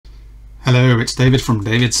Hello, it's David from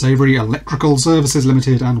David Savory Electrical Services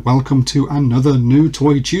Limited, and welcome to another New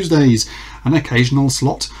Toy Tuesdays, an occasional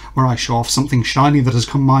slot where I show off something shiny that has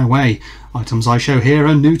come my way. Items I show here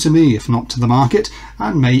are new to me, if not to the market,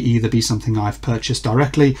 and may either be something I've purchased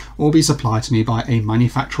directly or be supplied to me by a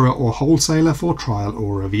manufacturer or wholesaler for trial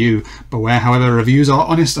or review. Beware, however, reviews are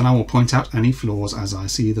honest and I will point out any flaws as I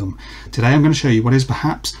see them. Today I'm going to show you what is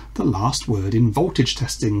perhaps the last word in voltage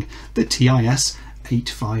testing, the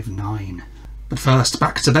TIS859. But first,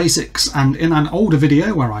 back to basics, and in an older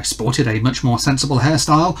video where I sported a much more sensible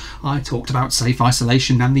hairstyle, I talked about safe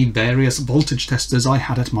isolation and the various voltage testers I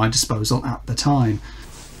had at my disposal at the time.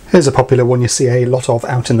 Here's a popular one you see a lot of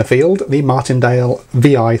out in the field, the Martindale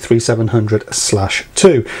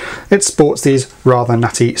VI3700/2. It sports these rather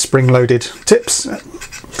natty spring-loaded tips,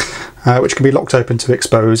 which can be locked open to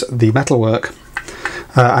expose the metalwork.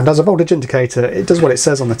 And as a voltage indicator, it does what it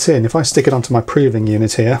says on the tin. If I stick it onto my proving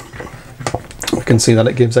unit here, we can see that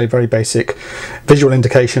it gives a very basic visual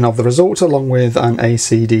indication of the result, along with an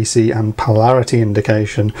AC, DC and polarity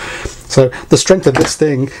indication. So the strength of this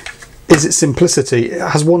thing is its simplicity. It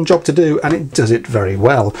has one job to do and it does it very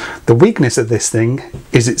well. The weakness of this thing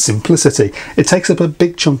is its simplicity. It takes up a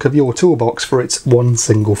big chunk of your toolbox for its one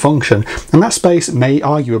single function, and that space may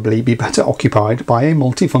arguably be better occupied by a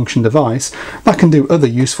multifunction device that can do other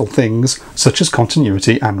useful things such as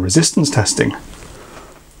continuity and resistance testing.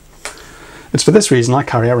 It's for this reason I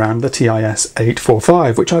carry around the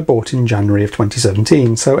TIS845, which I bought in January of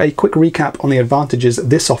 2017. So a quick recap on the advantages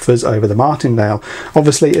this offers over the Martindale.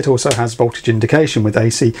 Obviously it also has voltage indication with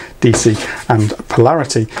AC, DC and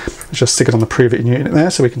polarity. Let's just stick it on the prove it unit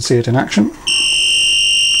there so we can see it in action.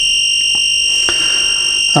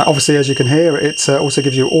 Obviously, as you can hear, it also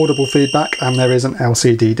gives you audible feedback, and there is an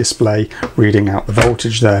LCD display reading out the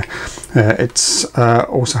voltage there. It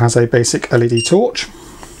also has a basic LED torch.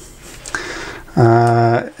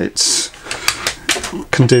 It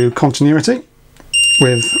can do continuity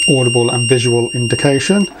with audible and visual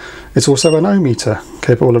indication. It's also an ohm meter,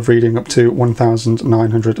 capable of reading up to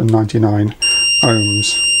 1999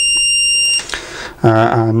 ohms.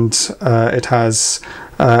 It has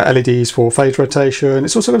LEDs for phase rotation.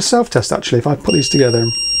 It's also got a self-test actually. If I put these together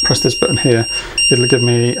and press this button here, it'll give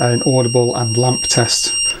me an audible and lamp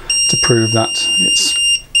test to prove that it's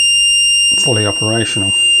fully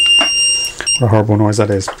operational. What a horrible noise that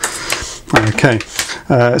is. Okay,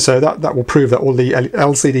 so that will prove that all the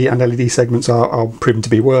LCD and LED segments are proven to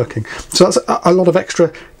be working. So that's a lot of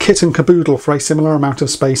extra kit and caboodle for a similar amount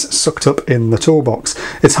of space sucked up in the toolbox.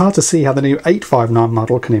 It's hard to see how the new 859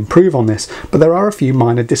 model can improve on this, but there are a few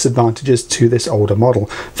minor disadvantages to this older model.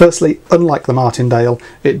 Firstly, unlike the Martindale,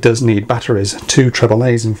 it does need batteries, 2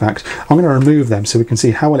 AAAs in fact. I'm going to remove them so we can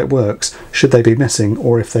see how well it works should they be missing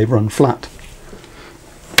or if they run flat.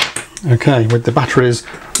 Okay, with the batteries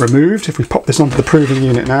removed, if we pop this onto the proving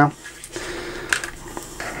unit now,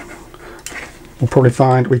 we'll probably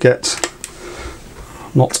find we get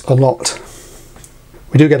not a lot.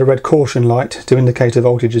 We do get a red caution light to indicate a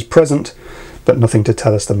voltage is present, but nothing to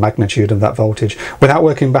tell us the magnitude of that voltage. Without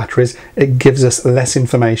working batteries, it gives us less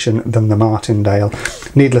information than the Martindale.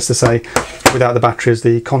 Needless to say, without the batteries,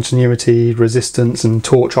 the continuity, resistance and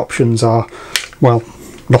torch options are, well,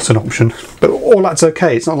 not an option, but all that's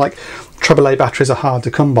okay. It's not like AAA batteries are hard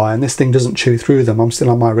to come by, and this thing doesn't chew through them. I'm still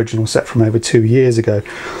on my original set from over 2 years ago.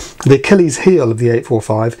 The Achilles heel of the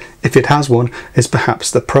 845, if it has one, is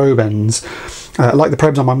perhaps the probe ends. Like the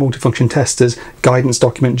probes on my multifunction testers, guidance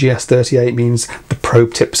document GS38 means the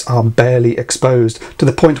probe tips are barely exposed, to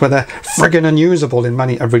the point where they're friggin' unusable in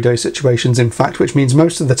many everyday situations, in fact, which means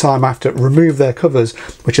most of the time I have to remove their covers,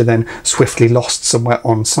 which are then swiftly lost somewhere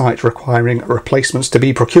on site, requiring replacements to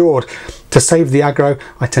be procured. To save the aggro,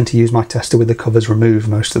 I tend to use my tester with the covers removed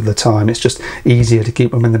most of the time. It's just easier to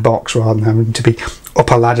keep them in the box rather than having to be up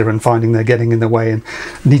a ladder and finding they're getting in the way and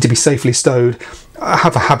need to be safely stowed. I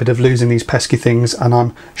have a habit of losing these pesky things, and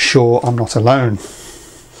I'm sure I'm not alone.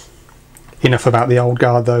 Enough about the old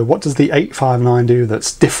guard though. What does the 859 do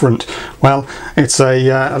that's different? Well, it's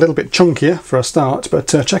a little bit chunkier for a start,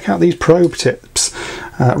 but check out these probe tips.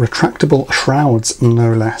 Retractable shrouds,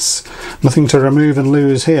 no less. Nothing to remove and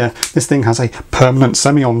lose here. This thing has a permanent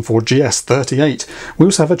semi-on for GS38. We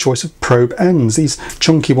also have a choice of probe ends. These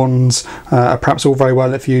chunky ones are perhaps all very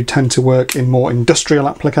well if you tend to work in more industrial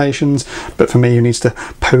applications, but for me who needs to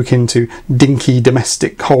poke into dinky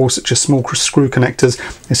domestic holes such as small screw connectors,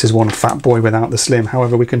 this is one fat boy without the slim.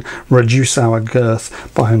 However, we can reduce our girth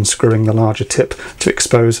by unscrewing the larger tip to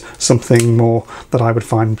expose something more that I would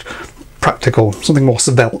find practical, something more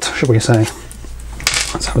svelte, shall we say.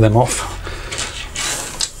 Let's have them off.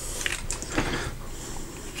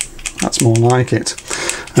 That's more like it.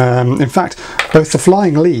 In fact, both the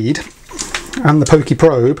flying lead and the pokey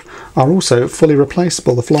probe are also fully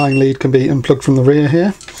replaceable. The flying lead can be unplugged from the rear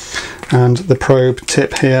here, and the probe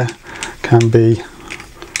tip here can be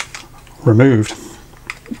removed.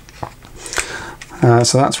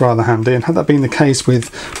 So that's rather handy, and had that been the case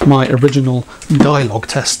with my original dialogue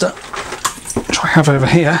tester, which I have over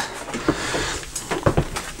here,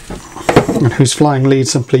 and whose flying lead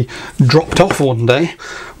simply dropped off one day,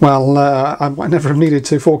 well, I might never have needed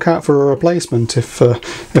to fork out for a replacement if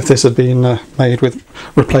this had been made with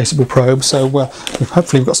replaceable probes. So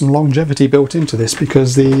hopefully we've got some longevity built into this,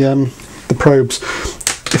 because the probes,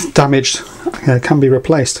 if damaged, can be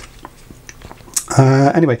replaced.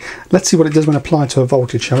 Anyway, let's see what it does when applied to a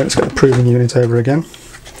voltage, shall we? Let's get the proving unit over again.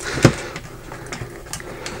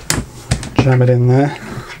 Jam it in there.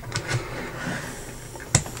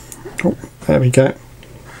 Oh, there we go.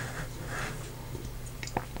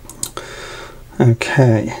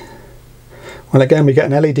 Okay. Well, again, we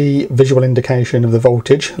get an LED visual indication of the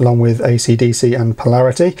voltage along with AC, DC and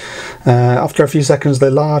polarity. After a few seconds, the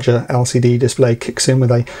larger LCD display kicks in with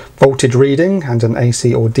a voltage reading and an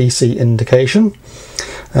AC or DC indication.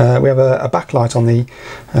 We have a backlight on the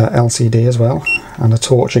LCD as well, and a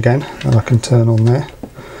torch again that I can turn on there.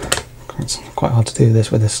 It's quite hard to do this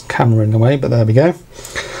with this camera in the way, but there we go.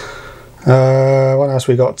 What else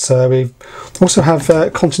we got? We also have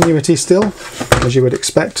continuity still, as you would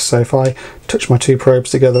expect. So if I touch my two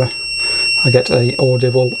probes together, I get a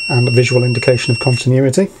audible and a visual indication of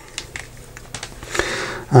continuity.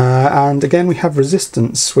 And again, we have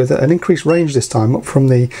resistance with an increased range this time, up from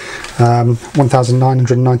the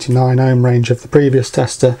 1999 ohm range of the previous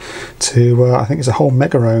tester to I think it's a whole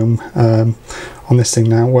mega ohm on this thing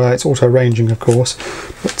now, where it's auto ranging, of course,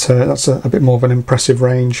 but that's a bit more of an impressive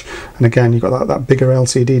range. And again, you've got that bigger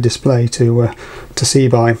LCD display to see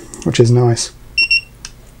by, which is nice.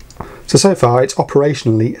 So far it's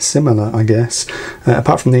operationally similar, I guess.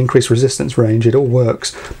 Apart from the increased resistance range, it all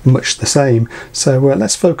works much the same. So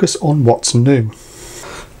let's focus on what's new.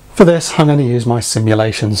 For this, I'm going to use my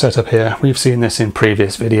simulation setup here. We've seen this in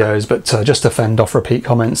previous videos, but just to fend off repeat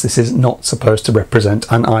comments, this is not supposed to represent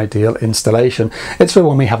an ideal installation. It's for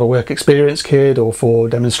when we have a work experience kit, or for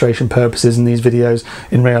demonstration purposes in these videos.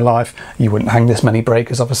 In real life, you wouldn't hang this many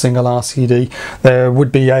breakers off a single RCD. There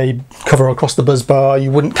would be a cover across the bus bar.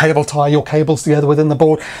 You wouldn't cable tie your cables together within the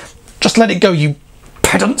board. Just let it go, you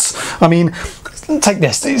pedants. I mean, take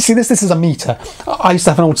this. See this? This is a meter. I used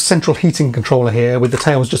to have an old central heating controller here with the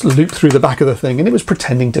tails just looped through the back of the thing, and it was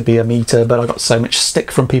pretending to be a meter, but I got so much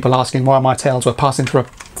stick from people asking why my tails were passing through a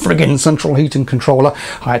friggin' central heating controller.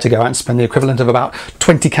 I had to go out and spend the equivalent of about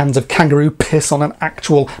 20 cans of kangaroo piss on an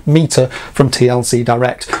actual meter from TLC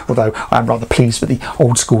Direct, although I'm rather pleased with the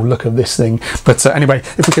old school look of this thing. But anyway,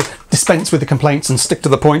 if we could dispense with the complaints and stick to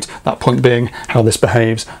the point, that point being how this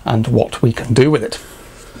behaves and what we can do with it.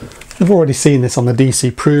 We've already seen this on the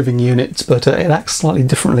DC proving unit, but it acts slightly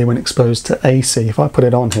differently when exposed to AC. If I put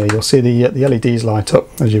it on here, you'll see the LEDs light up,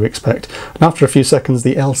 as you expect. And after a few seconds,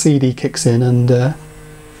 the LCD kicks in, and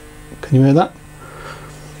can you hear that?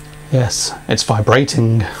 Yes, it's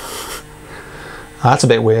vibrating. That's a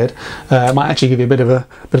bit weird. It might actually give you a bit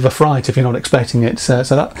of a fright if you're not expecting it. So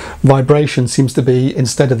that vibration seems to be,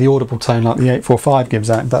 instead of the audible tone like the 845 gives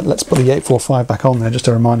out. But let's put the 845 back on there just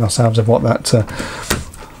to remind ourselves of what that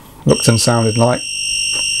looked and sounded like.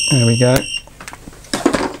 There we go.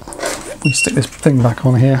 We stick this thing back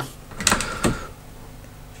on here.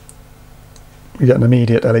 You get an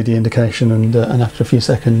immediate LED indication, and after a few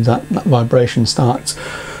seconds that vibration starts.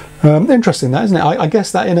 Interesting, that, isn't it? I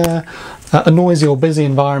guess that in a noisy or busy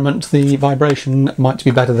environment, the vibration might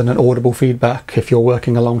be better than an audible feedback. If you're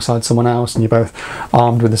working alongside someone else and you're both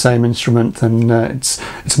armed with the same instrument, then it's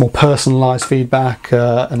more personalised feedback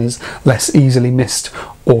and is less easily missed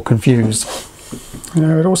or confused.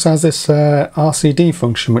 It also has this RCD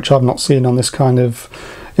function, which I've not seen on this kind of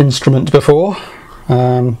instrument before.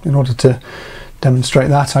 In order to demonstrate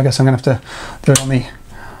that, I guess I'm going to have to do it on the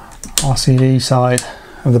RCD side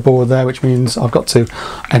of the board there, which means I've got to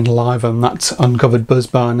enliven that uncovered buzz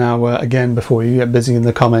bar now again before you get busy in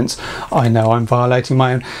the comments. I know I'm violating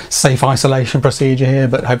my own safe isolation procedure here,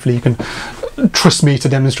 but hopefully you can trust me to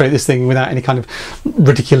demonstrate this thing without any kind of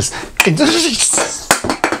ridiculous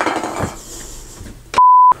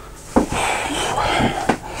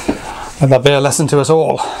let that be a lesson to us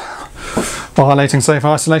all. Violating safe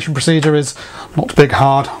isolation procedure is not big,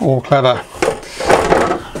 hard or clever,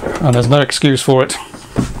 and there's no excuse for it.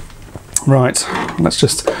 Right, let's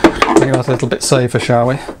just make that a little bit safer, shall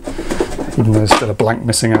we? Even though there's still a blank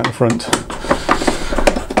missing out the front.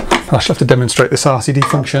 I shall have to demonstrate this RCD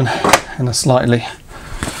function in a slightly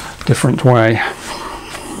different way.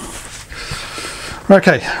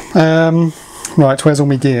 Okay, right, where's all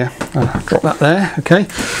my gear? Drop that there, okay.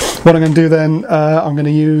 What I'm going to do then, I'm going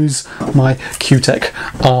to use my QTech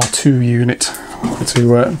R2 unit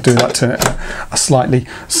to do that to a slightly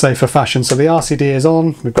safer fashion. So the RCD is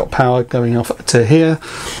on, we've got power going off to here.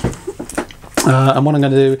 And what I'm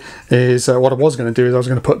going to do is, what I was going to do is I was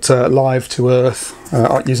going to put live to earth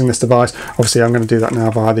using this device. Obviously I'm going to do that now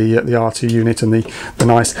via the R2 unit and the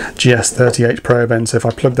nice GS30H probe end. So if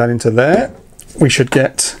I plug that into there, we should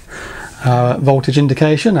get voltage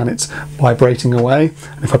indication, and it's vibrating away.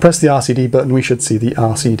 And if I press the RCD button, we should see the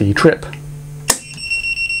RCD trip.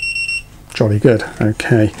 Jolly good.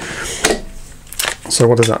 Okay. So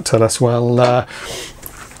what does that tell us? Well,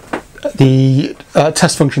 the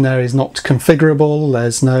test function there is not configurable.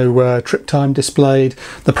 There's no trip time displayed.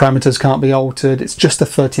 The parameters can't be altered. It's just a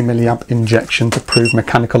 30 milliamp injection to prove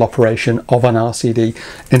mechanical operation of an RCD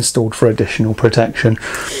installed for additional protection.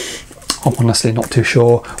 I'm honestly not too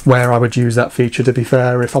sure where I would use that feature, to be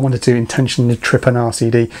fair. If I wanted to intentionally trip an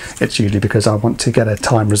RCD, it's usually because I want to get a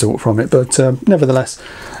time result from it, but nevertheless,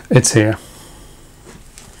 it's here.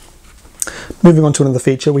 Moving on to another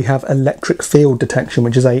feature, we have electric field detection,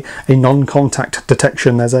 which is a non-contact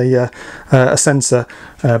detection. There's a sensor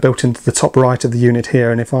built into the top right of the unit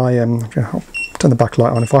here, and if I turn the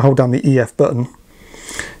backlight on, if I hold down the EF button,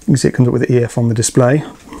 you can see it comes up with the EF on the display.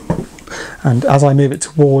 And as I move it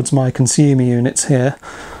towards my consumer units here,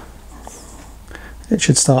 it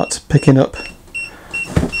should start picking up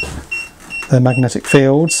their magnetic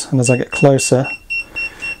fields, and as I get closer,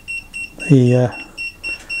 the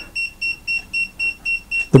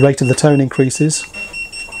rate of the tone increases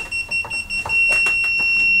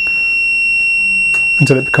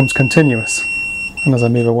until it becomes continuous. And as I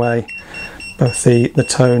move away, both the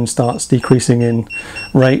tone starts decreasing in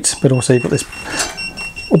rate, but also you've got this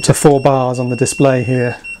up to 4 bars on the display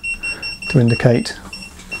here to indicate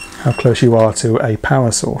how close you are to a power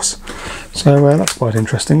source. So that's quite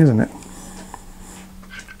interesting, isn't it?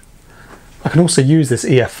 I can also use this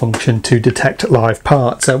EF function to detect live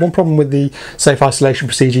parts. One problem with the safe isolation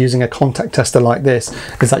procedure using a contact tester like this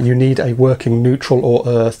is that you need a working neutral or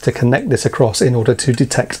earth to connect this across in order to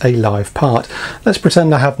detect a live part. Let's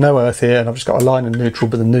pretend I have no earth here and I've just got a line of neutral,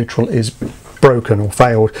 but the neutral is broken or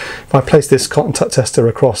failed. If I place this contact tester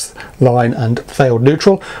across line and failed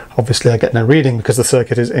neutral, obviously I get no reading because the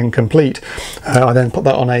circuit is incomplete. I then put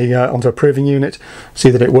that on onto a proving unit,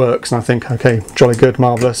 see that it works, and I think, okay, jolly good,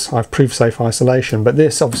 marvellous, I've proved safe isolation. But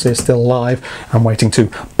this obviously is still live and waiting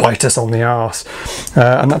to bite us on the arse,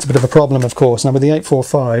 and that's a bit of a problem, of course. Now with the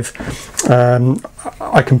 845,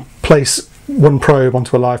 I can place one probe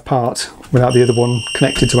onto a live part without the other one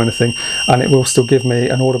connected to anything, and it will still give me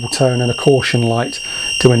an audible tone and a caution light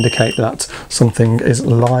to indicate that something is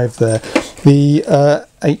live there. The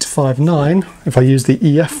 859, if I use the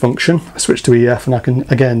EF function, I switch to EF and I can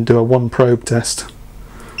again do a one probe test.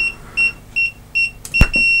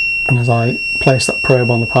 And as I place that probe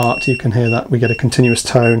on the part, you can hear that we get a continuous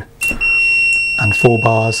tone and 4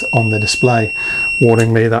 bars on the display,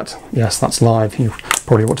 warning me that yes, that's live. You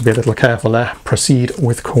probably want to be a little careful there. Proceed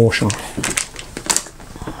with caution.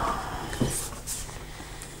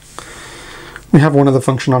 We have one other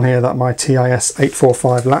function on here that my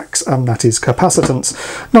TIS859 lacks, and that is capacitance.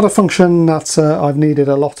 Not a function that I've needed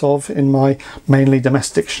a lot of in my mainly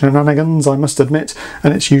domestic shenanigans, I must admit,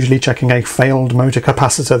 and it's usually checking a failed motor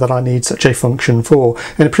capacitor that I need such a function for.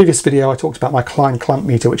 In a previous video I talked about my Klein clamp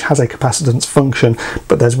meter, which has a capacitance function,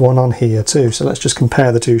 but there's one on here too, so let's just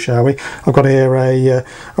compare the two, shall we? I've got here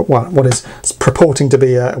what is purporting to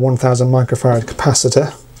be a 1000 microfarad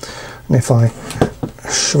capacitor, and if I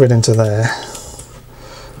shove it into there,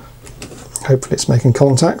 hopefully it's making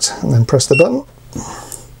contact, and then press the button,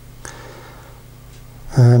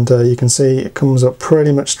 and you can see it comes up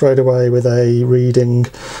pretty much straight away with a reading,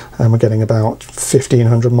 and we're getting about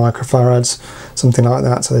 1500 microfarads, something like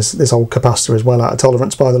that. So this old capacitor is well out of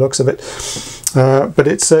tolerance by the looks of it, but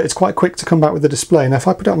it's quite quick to come back with the display. Now if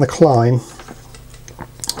I put it on the Klein,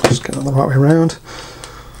 just get it the right way around.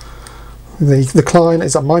 The Klein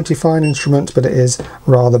is a mighty fine instrument, but it is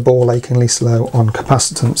rather ball-achingly slow on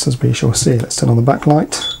capacitance, as we shall see. Let's turn on the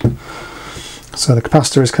backlight. So the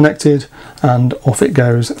capacitor is connected, and off it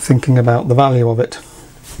goes, thinking about the value of it.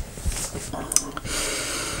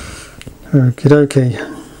 Okie dokie.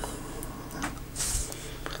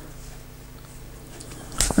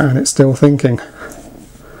 And it's still thinking.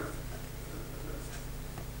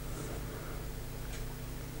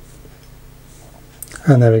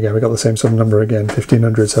 And there we go, we got the same sort of number again,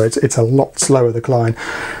 1500, so it's a lot slower, the Klein.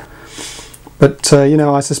 But you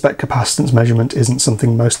know, I suspect capacitance measurement isn't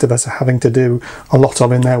something most of us are having to do a lot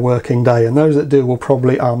of in their working day, and those that do will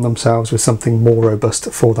probably arm themselves with something more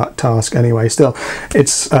robust for that task anyway. Still,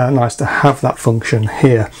 it's nice to have that function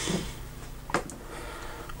here.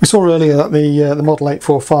 We saw earlier that the Model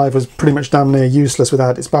 845 was pretty much damn near useless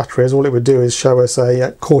without its batteries. All it would do is show us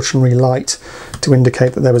a cautionary light to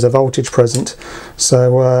indicate that there was a voltage present.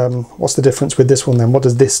 So what's the difference with this one then? What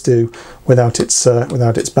does this do without its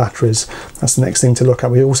batteries? That's the next thing to look at.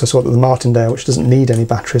 We also saw that the Martindale, which doesn't need any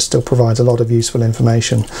batteries, still provides a lot of useful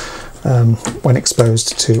information when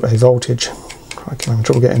exposed to a voltage. I'm having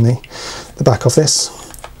trouble getting the back off this.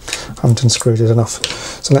 I haven't unscrewed it enough.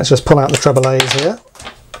 So let's just pull out the treble A's here.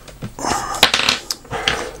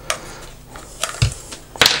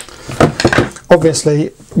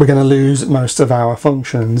 Obviously, we're going to lose most of our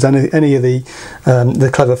functions. Any of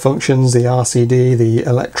the clever functions, the RCD, the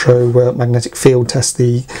electromagnetic field test,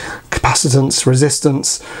 the capacitance,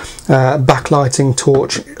 resistance, backlighting,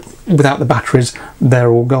 torch. Without the batteries, they're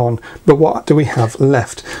all gone. But what do we have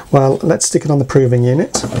left? Well, let's stick it on the proving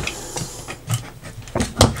unit.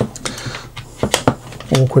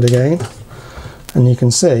 Awkward again. And you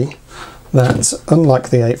can see that, unlike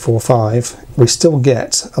the 845, we still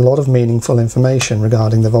get a lot of meaningful information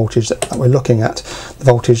regarding the voltage that we're looking at. The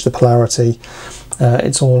voltage, the polarity,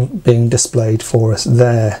 it's all being displayed for us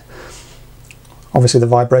there. Obviously the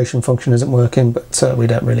vibration function isn't working, but we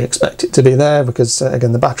don't really expect it to be there because,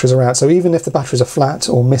 again, the batteries are out. So even if the batteries are flat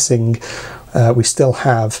or missing, we still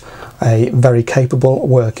have a very capable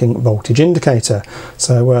working voltage indicator.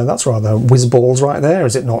 So that's rather whiz-balls right there,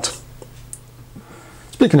 is it not?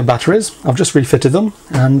 Speaking of batteries, I've just refitted them,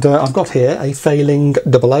 and I've got here a failing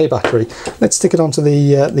AA battery. Let's stick it onto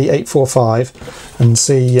the 845 and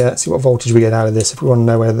see what voltage we get out of this, if we want to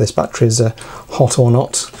know whether this battery is hot or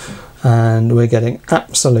not. And we're getting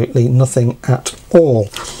absolutely nothing at all.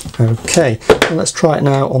 Okay, well, let's try it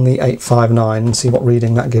now on the 859 and see what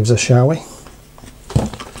reading that gives us, shall we?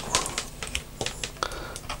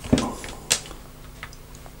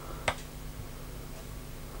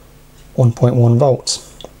 .1 volts.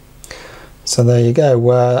 So there you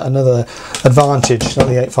go. Another advantage that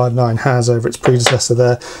the 859 has over its predecessor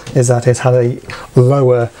there is that it had a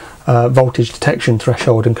lower voltage detection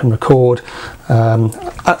threshold and can record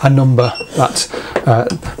a number that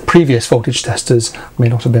previous voltage testers may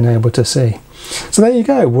not have been able to see. So there you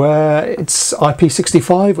go. It's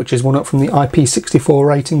IP65, which is one up from the IP64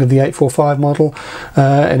 rating of the 845 model,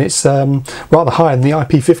 and it's rather higher than the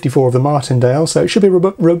IP54 of the Martindale, so it should be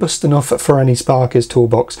robust enough for any Sparker's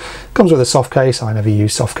toolbox. Comes with a soft case. I never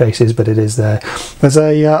use soft cases, but it is there. There's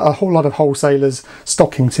a whole lot of wholesalers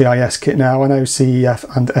stocking TIS kit now. I know CEF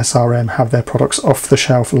and SRM have their products off the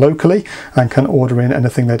shelf locally and can order in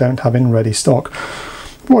anything they don't have in ready stock.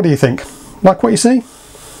 What do you think? Like what you see?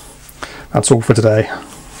 That's all for today.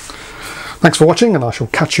 Thanks for watching, and I shall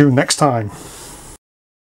catch you next time.